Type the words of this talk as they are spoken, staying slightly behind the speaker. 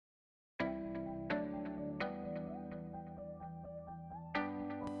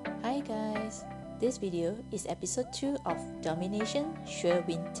Hi guys, this video is episode 2 of Domination Sure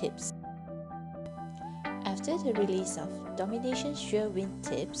Win Tips. After the release of Domination Sure Win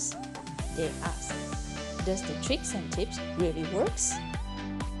Tips, they asked, does the tricks and tips really works?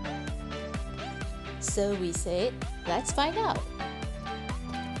 So we said, let's find out.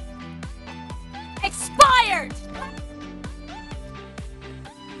 Expired!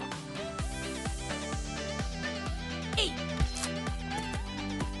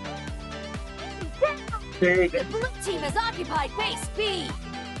 The blue team has occupied base B.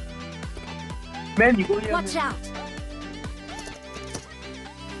 Watch out!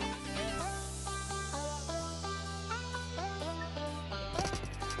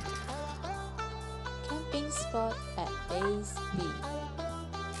 Camping spot at base B.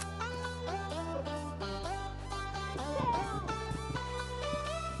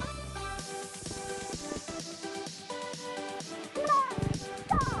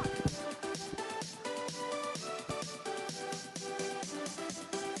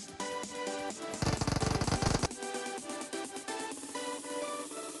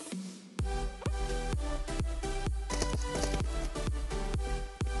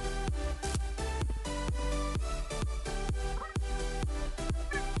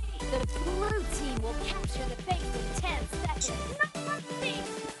 The blue team will capture the base in 10 seconds.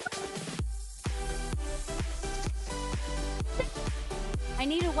 I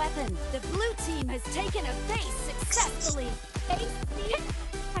need a weapon. The blue team has taken a base successfully. Base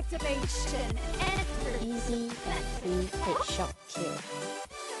activation and Easy and free headshot kill.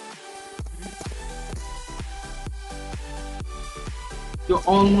 Ya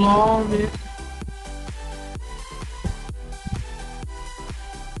Allah be.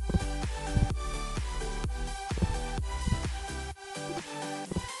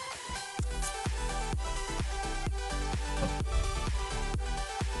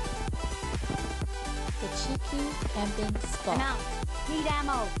 The cheeky camping spot. I'm out. Need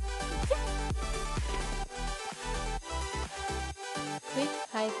ammo. Quick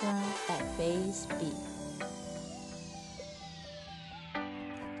high ground at base B.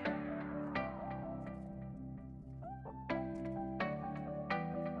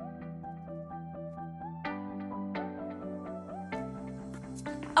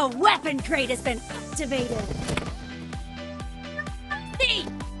 A weapon crate has been activated. C.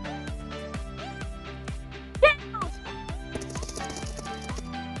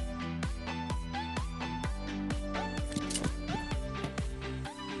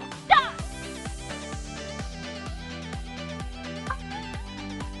 Down. Stop.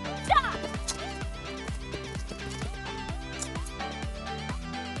 Stop.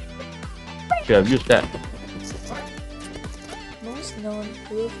 Should have used that. Most known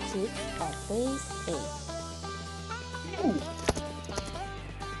roof kit at base A.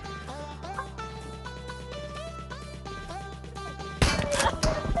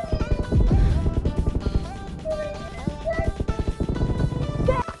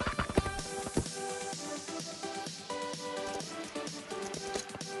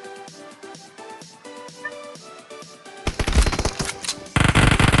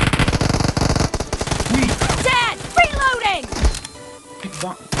 Dead. Reloading.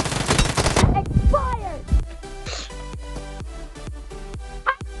 Expired.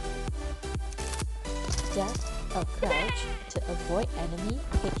 Duck or crouch to avoid enemy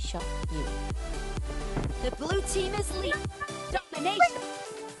headshot you. The blue team is lead. Domination.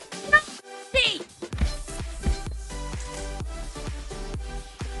 C.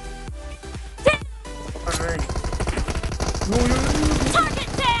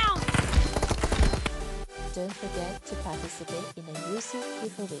 Target down. Don't forget to participate in the music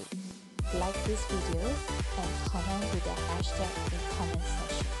giveaway. Like this video and comment with the hashtag in comment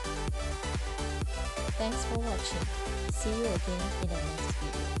section. Thanks for watching. See you again in the next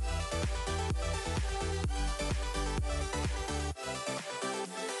video.